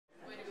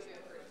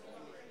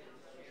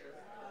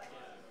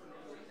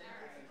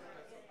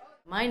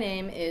My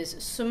name is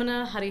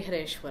Sumana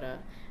Harihareswara.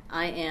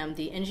 I am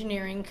the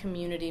Engineering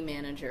Community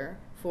Manager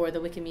for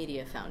the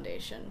Wikimedia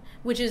Foundation,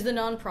 which is the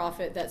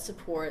nonprofit that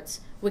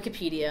supports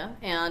Wikipedia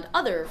and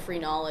other free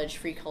knowledge,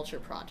 free culture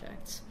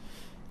projects.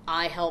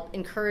 I help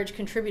encourage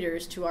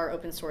contributors to our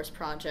open source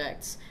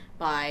projects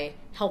by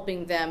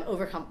helping them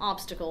overcome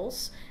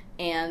obstacles,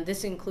 and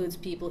this includes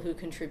people who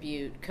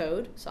contribute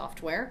code,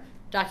 software,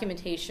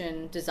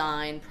 documentation,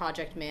 design,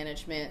 project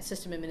management,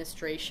 system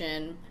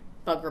administration,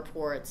 bug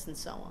reports, and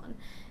so on.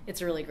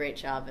 It's a really great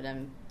job,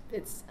 and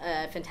it's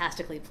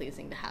fantastically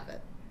pleasing to have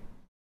it.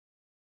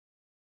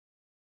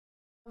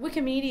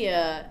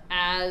 Wikimedia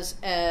as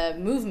a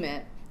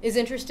movement is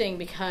interesting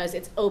because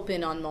it's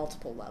open on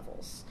multiple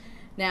levels.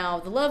 Now,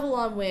 the level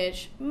on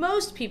which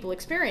most people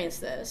experience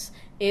this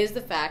is the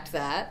fact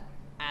that,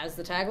 as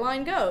the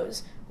tagline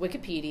goes,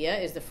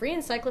 Wikipedia is the free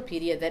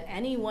encyclopedia that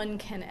anyone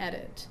can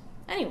edit.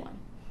 Anyone.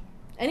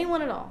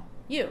 Anyone at all.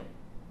 You.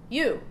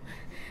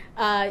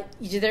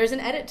 There's an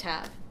edit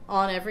tab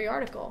on every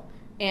article,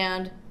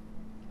 and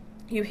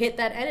you hit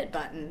that edit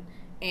button,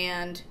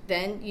 and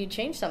then you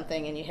change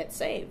something and you hit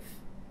save,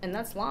 and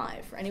that's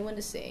live for anyone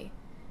to see.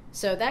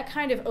 So that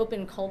kind of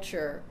open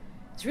culture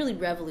is really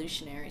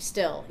revolutionary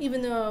still,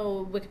 even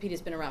though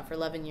Wikipedia's been around for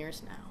 11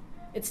 years now.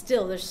 It's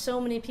still, there's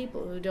so many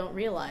people who don't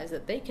realize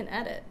that they can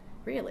edit,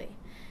 really.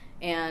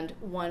 And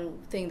one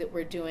thing that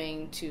we're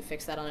doing to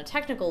fix that on a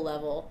technical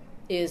level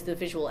is the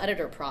Visual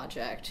Editor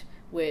project,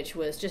 which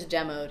was just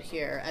demoed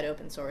here at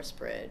Open Source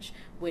Bridge,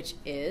 which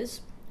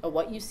is a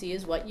what you see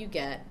is what you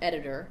get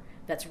editor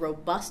that's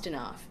robust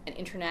enough and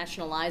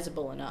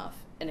internationalizable enough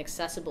and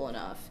accessible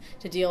enough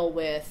to deal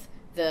with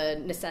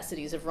the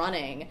necessities of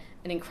running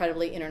an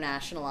incredibly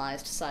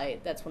internationalized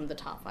site that's one of the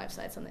top 5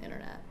 sites on the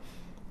internet.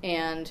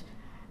 And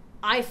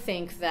I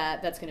think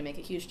that that's going to make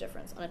a huge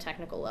difference on a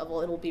technical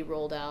level. It'll be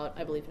rolled out,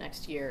 I believe,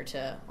 next year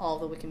to all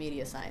the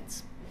Wikimedia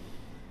sites.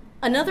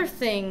 Another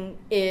thing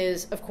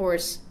is, of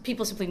course,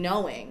 people simply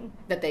knowing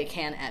that they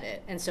can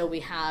edit. And so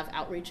we have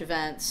outreach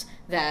events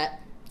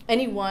that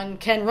anyone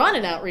can run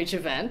an outreach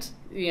event.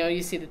 You know,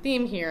 you see the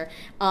theme here.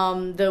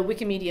 The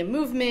Wikimedia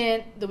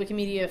movement, the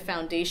Wikimedia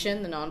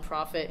Foundation, the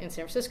nonprofit in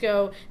San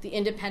Francisco, the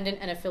independent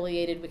and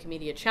affiliated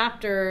Wikimedia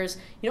chapters,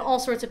 all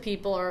sorts of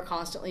people are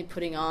constantly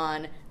putting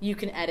on, you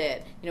can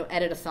edit,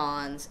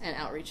 edit-a-thons and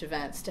outreach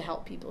events to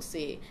help people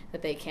see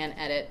that they can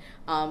edit.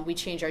 We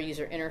change our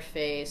user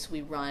interface.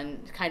 We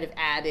run kind of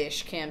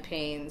ad-ish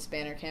campaigns,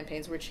 banner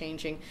campaigns. We're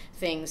changing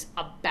things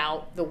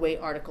about the way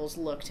articles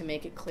look to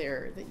make it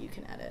clear that you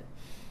can edit.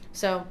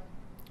 So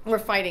we're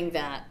fighting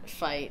that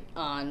fight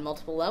on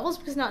multiple levels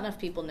because not enough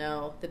people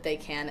know that they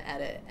can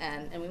edit,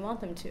 and we want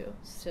them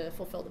to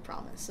fulfill the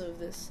promise of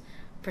this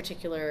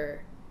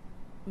particular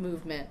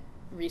movement,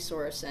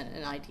 resource,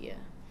 and idea.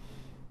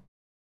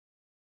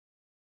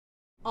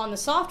 On the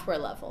software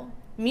level,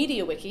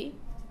 MediaWiki,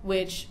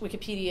 which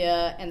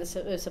Wikipedia and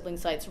the sibling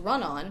sites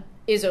run on,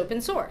 is open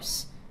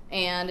source.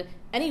 And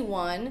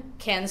anyone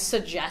can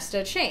suggest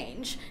a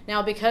change.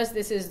 Now, because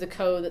this is the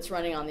code that's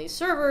running on these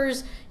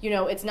servers,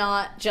 it's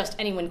not just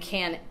anyone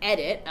can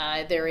edit.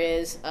 There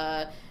is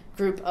a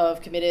group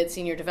of committed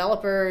senior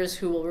developers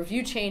who will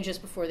review changes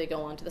before they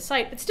go onto the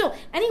site. But still,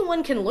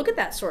 anyone can look at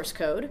that source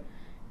code,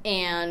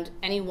 and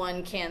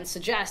anyone can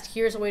suggest,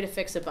 here's a way to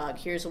fix a bug,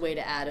 here's a way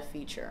to add a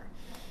feature.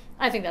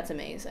 I think that's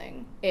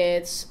amazing.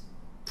 It's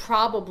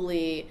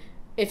probably,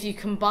 if you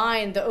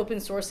combine the open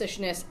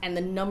source-ishness and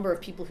the number of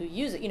people who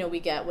use it, we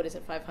get,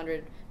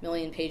 500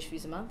 million page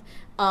views a month.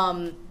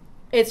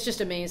 It's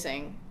just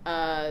amazing,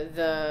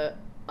 the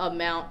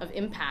amount of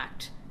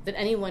impact that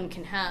anyone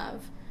can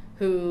have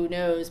who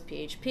knows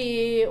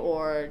PHP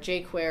or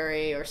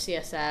jQuery or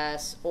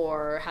CSS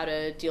or how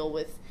to deal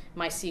with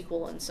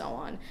MySQL and so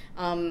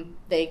on.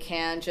 They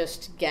can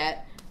just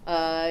get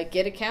a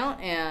Git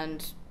account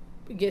and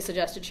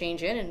suggest a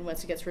change in, and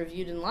once it gets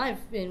reviewed in live,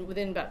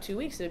 within about 2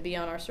 weeks, it would be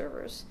on our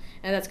servers.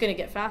 And that's going to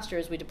get faster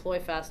as we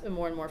deploy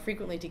more and more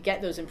frequently to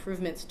get those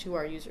improvements to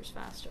our users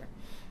faster.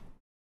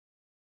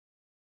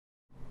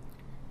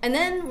 And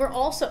then we're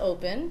also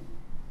open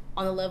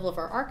on the level of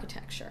our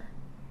architecture,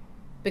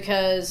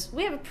 because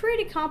we have a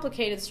pretty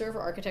complicated server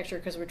architecture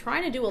because we're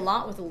trying to do a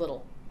lot with a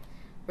little.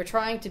 We're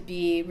trying to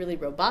be really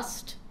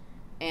robust,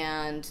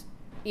 and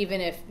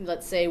even if,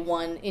 let's say,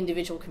 one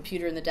individual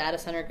computer in the data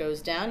center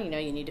goes down, you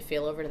need to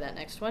fail over to that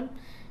next one.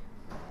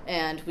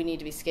 And we need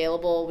to be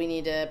scalable. We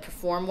need to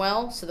perform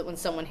well so that when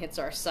someone hits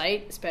our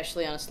site,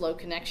 especially on a slow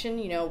connection,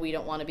 we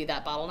don't want to be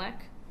that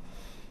bottleneck.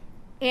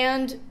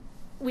 And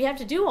we have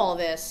to do all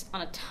this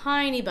on a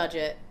tiny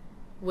budget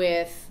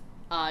with,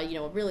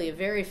 really a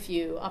very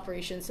few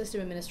operations system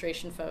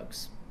administration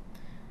folks.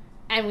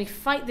 And we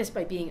fight this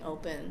by being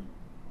open.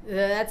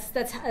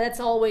 That's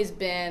always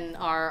been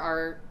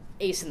our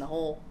ace in the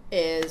hole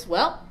is,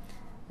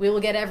 we will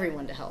get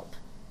everyone to help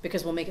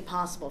because we'll make it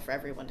possible for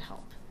everyone to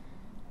help.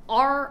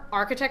 Our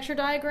architecture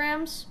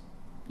diagrams,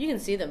 you can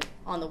see them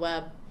on the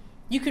web.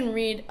 You can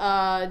read,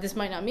 this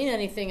might not mean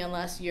anything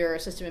unless you're a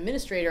system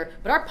administrator,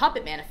 but our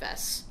Puppet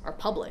manifests are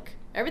public.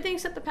 Everything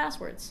except the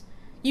passwords.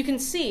 you can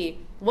see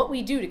what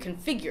we do to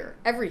configure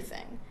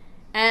everything.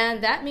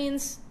 And that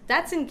means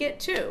that's in Git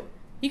too.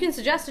 You can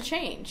suggest a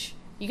change.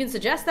 You can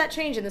suggest that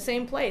change in the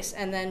same place,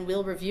 and then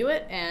we'll review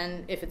it,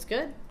 and if it's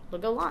good, it'll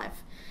go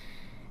live.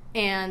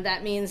 And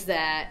that means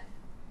that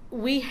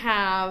we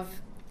have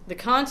the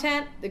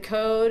content, the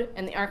code,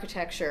 and the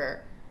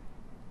architecture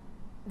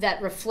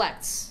that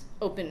reflects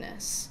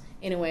openness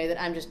in a way that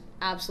I'm just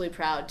absolutely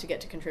proud to get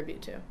to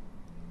contribute to.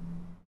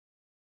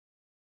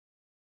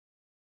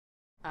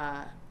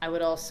 I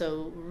would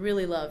also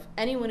really love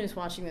anyone who's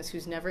watching this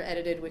who's never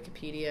edited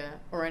Wikipedia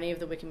or any of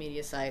the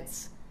Wikimedia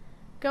sites,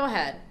 go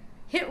ahead,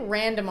 hit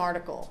random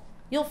article.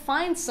 You'll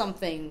find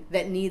something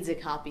that needs a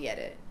copy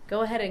edit.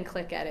 Go ahead and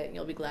click edit, and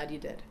you'll be glad you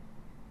did.